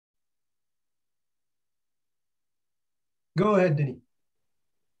Go ahead, Denis.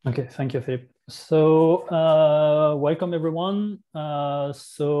 Okay, thank you, Philip. So welcome everyone.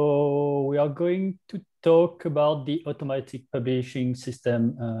 So we are going to talk about the automatic publishing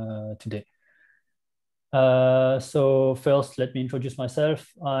system today. So first, let me introduce myself.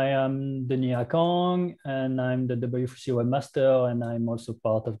 I am Denis Hakong, and I'm the W3C webmaster, and I'm also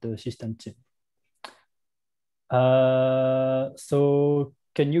part of the system team. So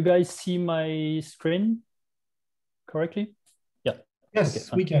can you guys see my screen correctly? Yeah. Yes,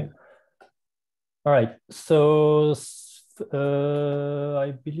 okay, we can. All right, so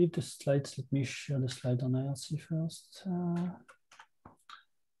I believe the slides, let me share the slide on IRC first.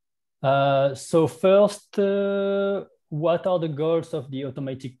 So first, what are the goals of the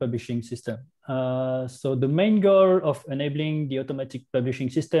automatic publishing system? So the main goal of enabling the automatic publishing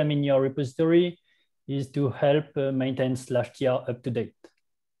system in your repository is to help maintain /tr up to date.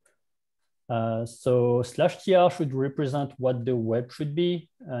 So /tr should represent what the web should be.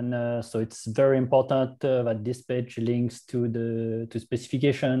 And so it's very important that this page links to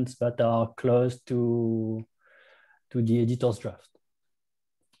specifications that are close to the editor's draft.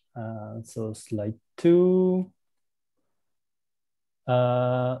 So slide 2.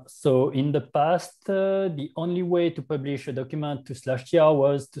 So in the past, the only way to publish a document to /tr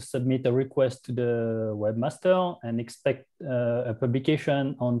was to submit a request to the webmaster and expect a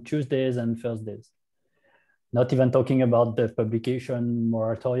publication on Tuesdays and Thursdays. Not even talking about the publication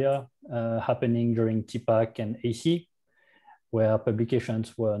moratoria happening during TPAC and AC, where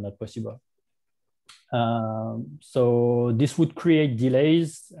publications were not possible. So this would create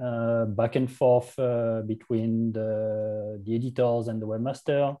delays back and forth between the editors and the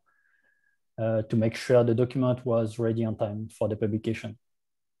webmaster to make sure the document was ready on time for the publication.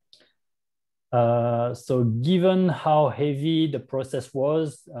 So given how heavy the process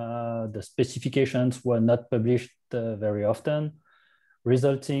was, the specifications were not published very often,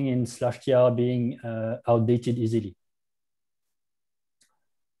 resulting in /tr being outdated easily.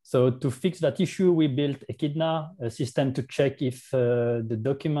 So to fix that issue, we built Echidna, a system to check if the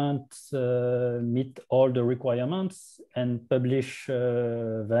documents meet all the requirements and publish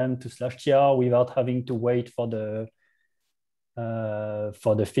them to /tr without having to wait for the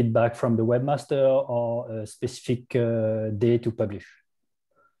feedback from the webmaster or a specific day to publish.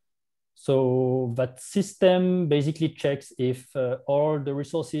 So that system basically checks if all the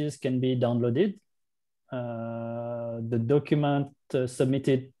resources can be downloaded, the document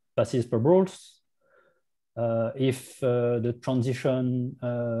submitted passes per rules, if the transition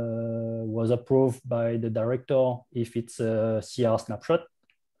was approved by the director, if it's a CR snapshot,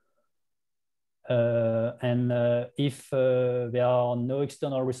 and if there are no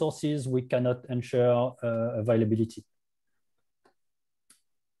external resources, we cannot ensure availability.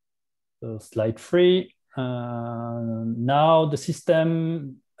 So slide 3. Now the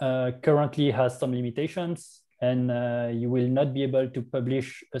system currently has some limitations, and you will not be able to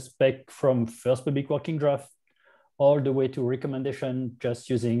publish a spec from first public working draft all the way to recommendation just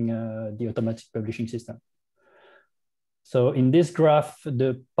using the automatic publishing system. So in this graph,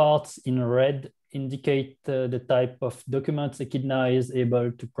 the parts in red indicate the type of documents Echidna is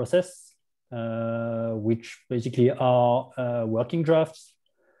able to process, which basically are working drafts,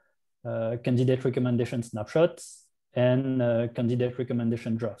 candidate recommendation snapshots, and candidate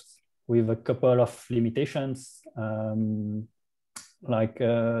recommendation drafts, with a couple of limitations, like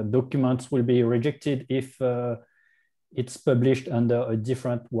documents will be rejected if it's published under a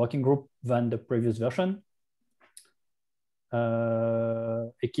different working group than the previous version.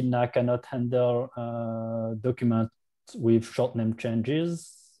 Echidna cannot handle documents with short name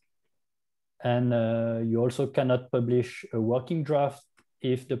changes. And you also cannot publish a working draft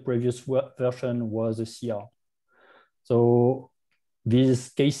if the previous version was a CR. So these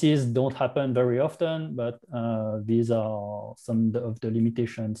cases don't happen very often, but these are some of the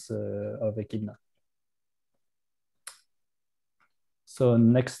limitations of Echidna. So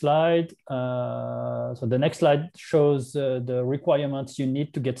next slide. So the next slide shows the requirements you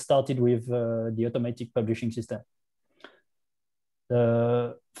need to get started with the automatic publishing system.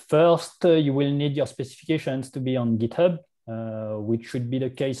 First, you will need your specifications to be on GitHub, which should be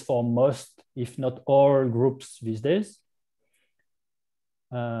the case for most, if not all, groups these days.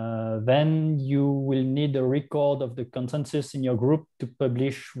 Then you will need a record of the consensus in your group to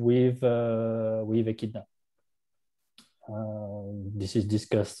publish with Echidna. This is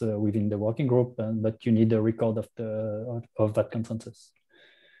discussed within the working group, but you need a record of that consensus.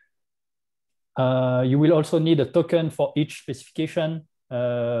 You will also need a token for each specification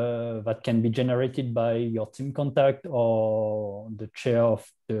that can be generated by your team contact or the chair of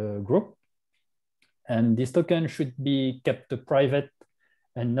the group. And this token should be kept private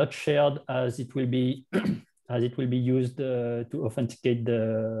and not shared, as it will be used to authenticate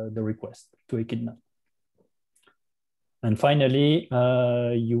the request to Echidna. And finally,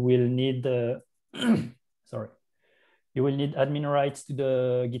 you will need you will need admin rights to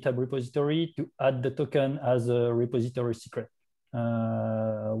the GitHub repository to add the token as a repository secret.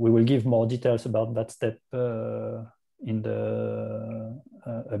 We will give more details about that step in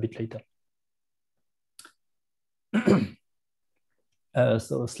a bit later.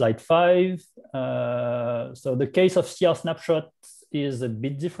 So slide 5. So the case of CR snapshots is a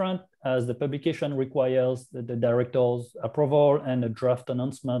bit different, as the publication requires the director's approval and a draft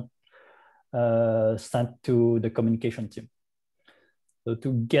announcement sent to the communication team. So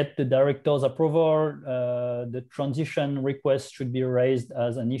to get the director's approval, the transition request should be raised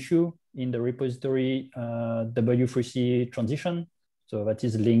as an issue in the repository W3C transition. So that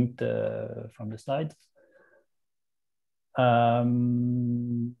is linked from the slide.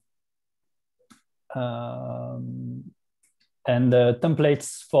 And the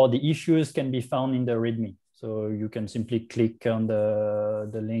templates for the issues can be found in the README. So you can simply click on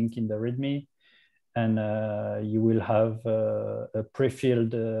the link in the README, and you will have a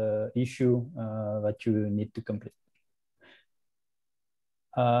pre-filled issue that you need to complete.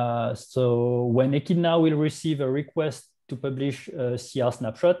 So when Echidna will receive a request to publish a CR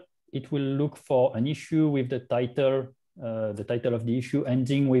snapshot, it will look for an issue with the title of the issue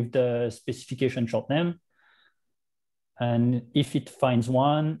ending with the specification short name. And if it finds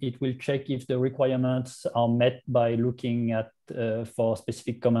one, it will check if the requirements are met by looking at for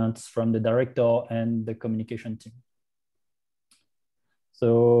specific comments from the director and the communication team.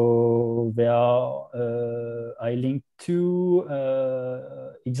 So there are, I linked 2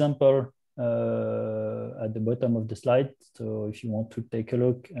 examples at the bottom of the slide. So if you want to take a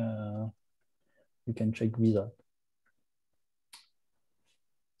look, you can check these out.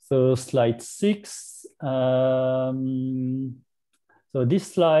 So slide 6. So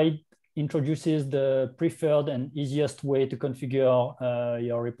this slide introduces the preferred and easiest way to configure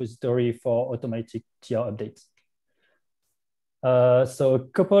your repository for automatic TR updates. So a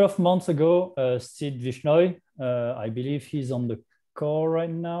couple of months ago, Sid Vishnoi, I believe he's on the call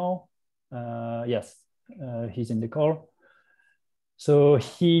right now. Yes, he's in the call. So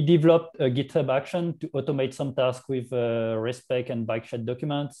he developed a GitHub action to automate some tasks with respec and bike-shed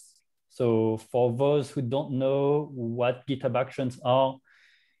documents. So for those who don't know what GitHub actions are,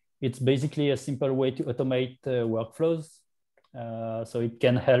 it's basically a simple way to automate workflows. So it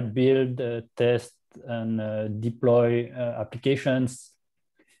can help build, test, and deploy applications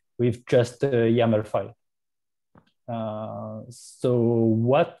with just a YAML file. So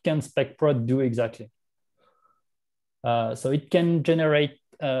what can SpecProd do exactly? So it can generate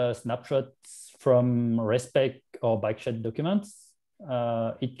snapshots from respec or bike-shed documents.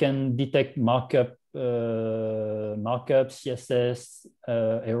 It can detect markup, CSS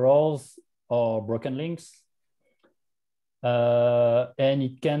errors or broken links. And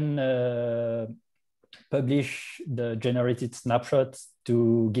it can publish the generated snapshots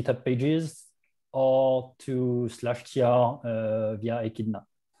to GitHub pages or to /tr via Echidna.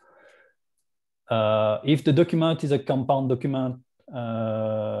 If the document is a compound document,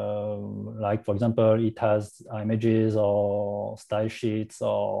 like for example, it has images or style sheets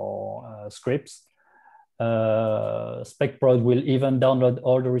or scripts, SpecProd will even download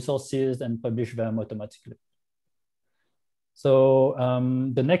all the resources and publish them automatically. So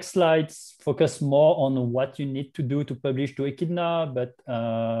the next slides focus more on what you need to do to publish to Echidna, but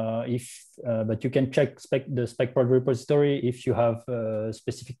you can check the SpecProd repository if you have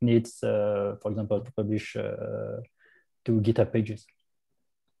specific needs, for example, to publish to GitHub pages.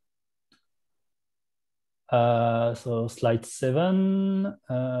 So slide 7.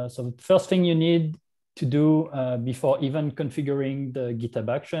 So the first thing you need to do before even configuring the GitHub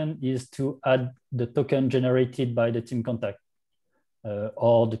action is to add the token generated by the team contact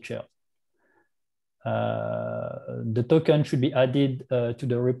or the chair. The token should be added to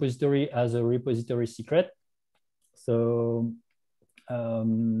the repository as a repository secret. So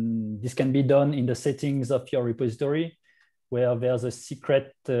this can be done in the settings of your repository, where there's a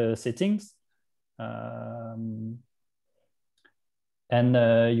secret settings. And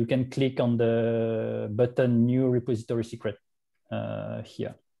you can click on the button New Repository Secret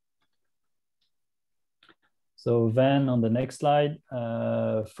here. So then on the next slide,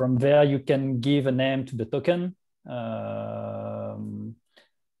 from there, you can give a name to the token. That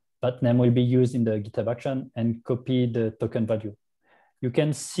name will be used in the GitHub action and copy the token value. You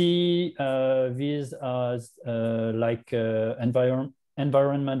can see these as like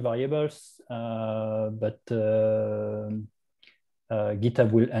environment variables, but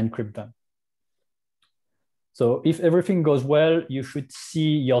GitHub will encrypt them. So if everything goes well, you should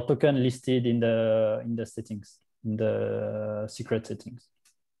see your token listed in the settings, in the secret settings.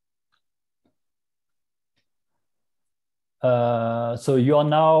 So you are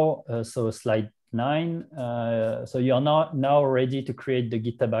now, so slide 9. So you are now ready to create the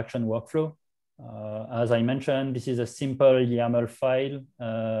GitHub action workflow. As I mentioned, this is a simple YAML file.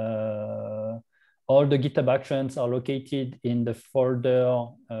 All the GitHub actions are located in the folder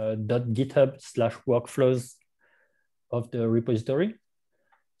 .github/workflows of the repository.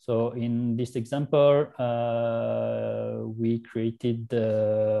 So in this example, we created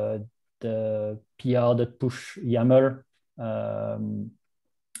the pr.push YAML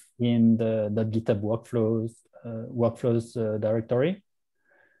in the .github workflows directory.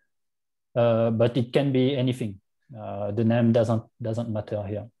 But it can be anything. The name doesn't matter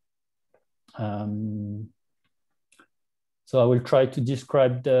here. So I will try to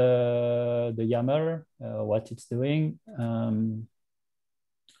describe the YAML, what it's doing.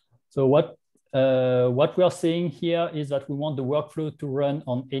 So what we are saying here is that we want the workflow to run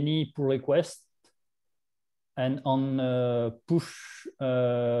on any pull request and on push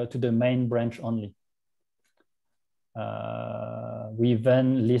to the main branch only. We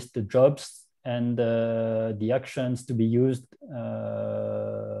then list the jobs and the actions to be used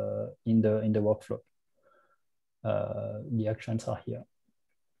in the workflow. The actions are here.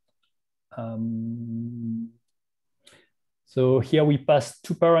 So here we pass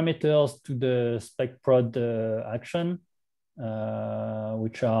 2 parameters to the spec.prod action,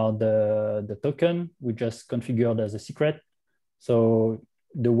 which are the token we just configured as a secret. So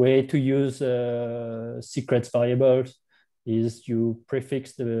the way to use secrets variables is you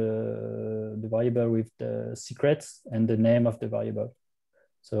prefix the variable with the secrets and the name of the variable.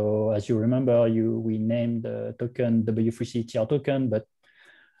 So as you remember, we named the token W3C TR token, but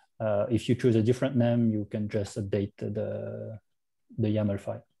if you choose a different name, you can just update the YAML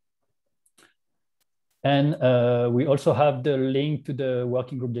file. And we also have the link to the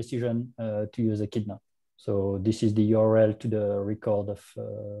working group decision to use Echidna. So this is the URL to the record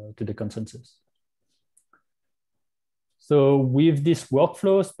to the consensus. So with this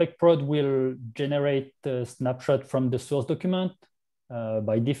workflow, spec.prod will generate a snapshot from the source document.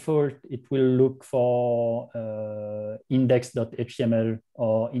 By default, it will look for index.html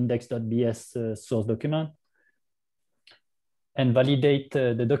or index.bs source document and validate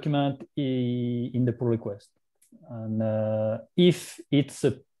the document in the pull request. And if it's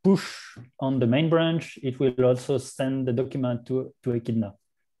a push on the main branch, it will also send the document to Echidna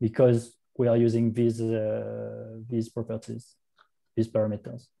because we are using these properties, these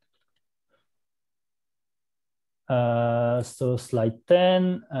parameters. So slide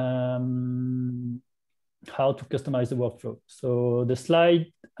 10, how to customize the workflow. So the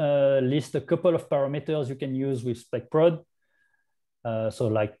slide lists a couple of parameters you can use with spec.prod. So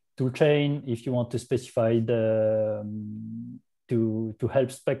like toolchain, if you want to specify to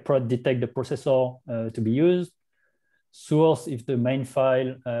help spec.prod detect the processor to be used. Source, if the main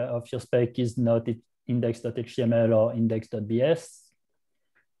file of your spec is not index.html or index.bs.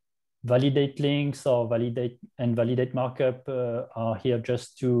 Validate links or validate markup are here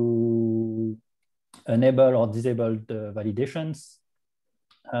just to enable or disable the validations.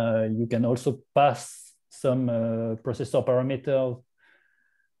 You can also pass some processor parameters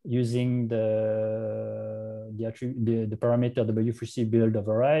using the parameter W3C build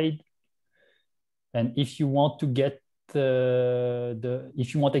override. And if you want to get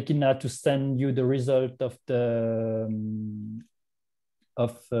if you want Echidna to send you the result of the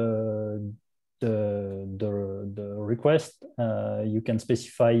request, you can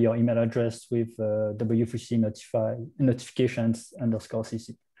specify your email address with W3C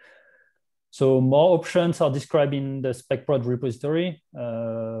notifications_cc. So more options are described in the spec.prod repository.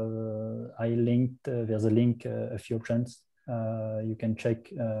 I linked, there's a link, a few options. You can check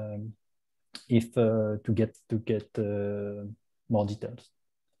if to get more details.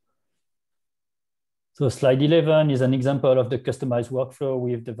 So slide 11 is an example of the customized workflow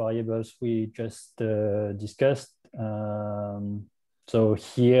with the variables we just discussed. So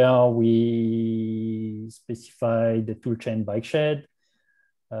here we specify the toolchain bike shed,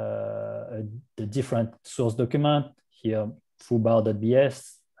 the different source document, here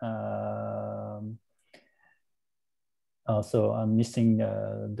foobar.bs. So I'm missing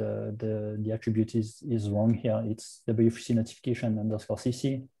the attribute is wrong here. It's W3C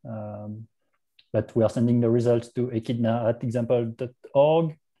notification_cc. But we are sending the results to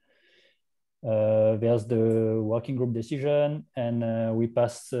echidna@example.org. There's the working group decision, and we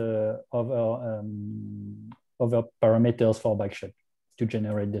pass other parameters for bike shed to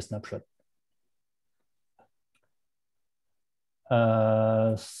generate the snapshot.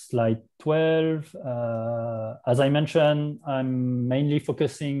 Slide 12. As I mentioned, I'm mainly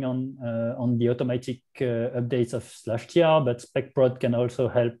focusing on the automatic updates of /tr, but SpecProd can also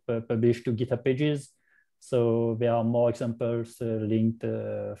help publish to GitHub pages. So there are more examples linked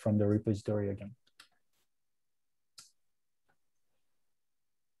from the repository again.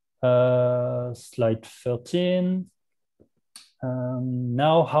 Slide 13.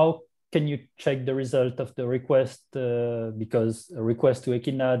 Now, how can you check the result of the request? Because a request to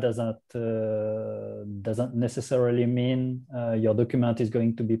Echidna doesn't necessarily mean your document is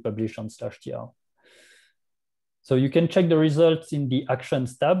going to be published on /tr. So you can check the results in the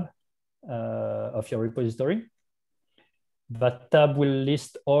Actions tab of your repository. That tab will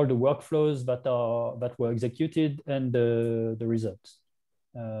list all the workflows that were executed and the results.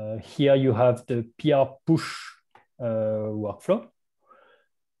 Here you have the PR push workflow.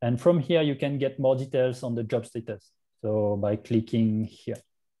 And from here, you can get more details on the job status. So by clicking here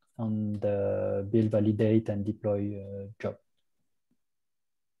on the build, validate, and deploy job.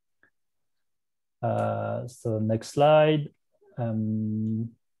 So next slide. So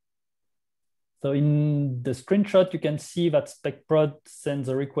in the screenshot, you can see that SpecProd sends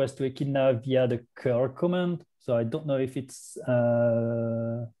a request to Echidna via the curl command. So I don't know if it's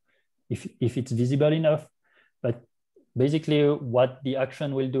visible enough, but basically what the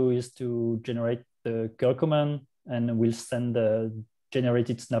action will do is to generate the curl command and will send the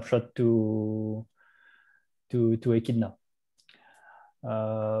generated snapshot to Echidna.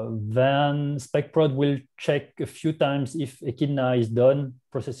 Then SpecProd will check a few times if Echidna is done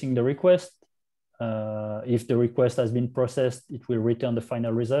processing the request. If the request has been processed, it will return the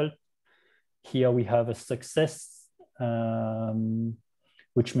final result. Here we have a success,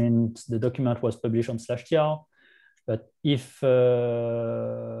 which means the document was published on /tr. But if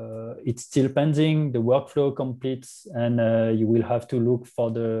it's still pending, the workflow completes, and you will have to look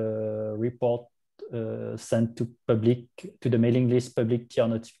for the report sent to the mailing list public tier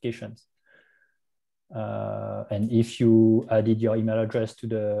notifications. And if you added your email address to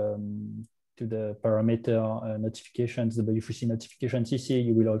the parameter notifications, the W3C notification CC,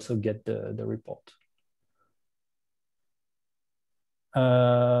 you will also get the report.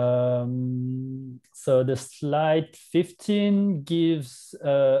 So the slide 15 gives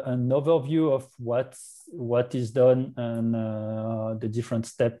an overview of what is done and the different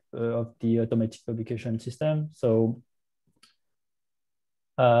steps of the automatic publication system. So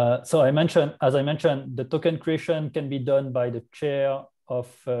as I mentioned, the token creation can be done by the chair of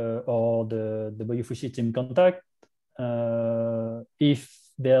or the W3C team contact. If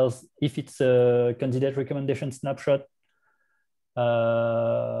it's a candidate recommendation snapshot,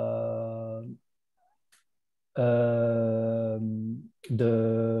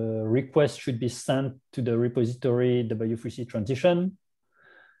 the request should be sent to the repository W3C transition.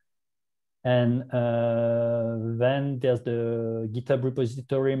 And then there's the GitHub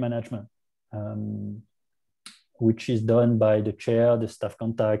repository management, which is done by the chair, the staff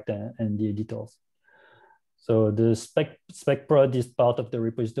contact, and the editors. So the SpecProd is part of the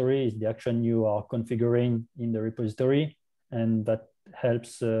repository, is the action you are configuring in the repository, and that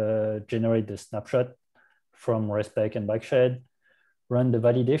helps generate the snapshot from respec and bikeshed, run the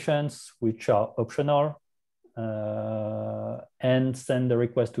validations, which are optional, and send the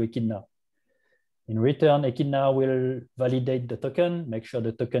request to Echidna. In return, Echidna will validate the token, make sure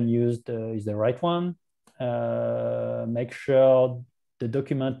the token used is the right one, make sure the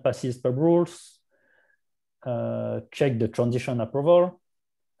document passes pub rules, check the transition approval,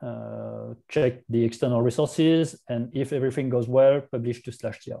 check the external resources, and if everything goes well, publish to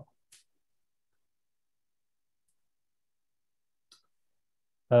 /tr.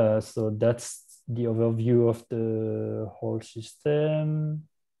 So that's the overview of the whole system.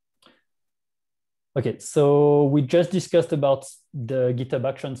 Okay, so we just discussed about the GitHub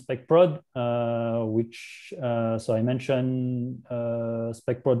Action SpecProd, which, so I mentioned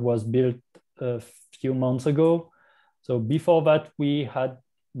SpecProd was built a few months ago. So before that, we had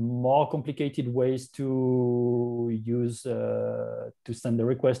more complicated ways to use, to send the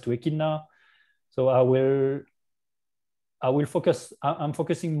request to Echidna. So I'm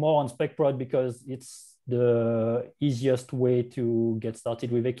focusing more on SpecProd because it's the easiest way to get started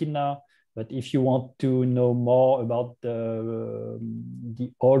with Echidna. But if you want to know more about the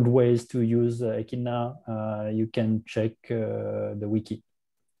old ways to use Echidna, you can check the wiki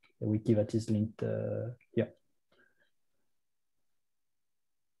that is linked here.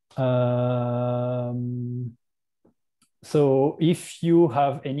 So if you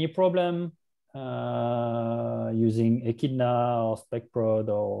have any problem using Echidna or SpecProd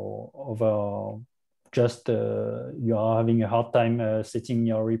or over, just you are having a hard time setting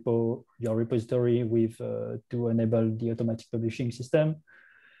your repository with to enable the automatic publishing system,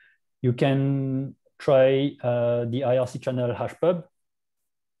 you can try the IRC channel hashpub,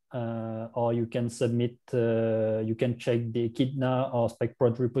 or you can submit, you can check the Echidna or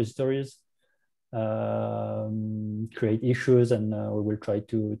SpecProd repositories, create issues, and we will try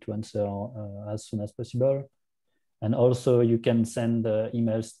to answer as soon as possible. And also you can send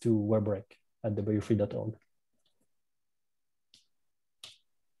emails to webrec at w3.org.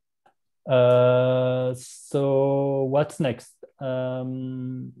 So what's next?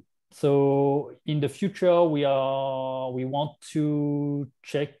 So in the future, we want to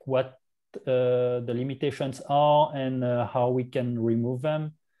check what the limitations are and how we can remove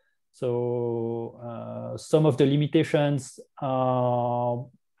them. So some of the limitations are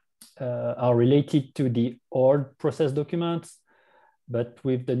related to the old process documents, but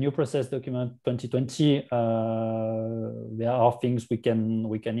with the new process document 2020, there are things we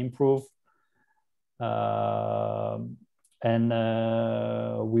can improve. And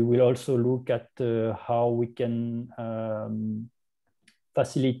we will also look at how we can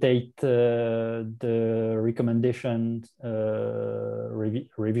facilitate the recommendation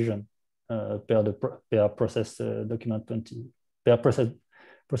revision per process document 20 per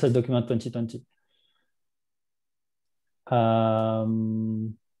process document 2020.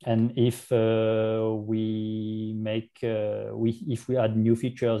 And if we make if we add new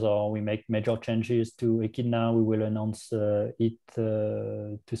features or we make major changes to Echidna, we will announce it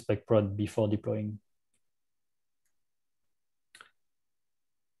to SpecProd before deploying.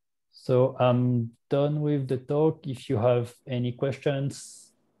 So I'm done with the talk. If you have any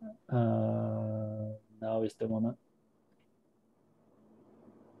questions, now is the moment.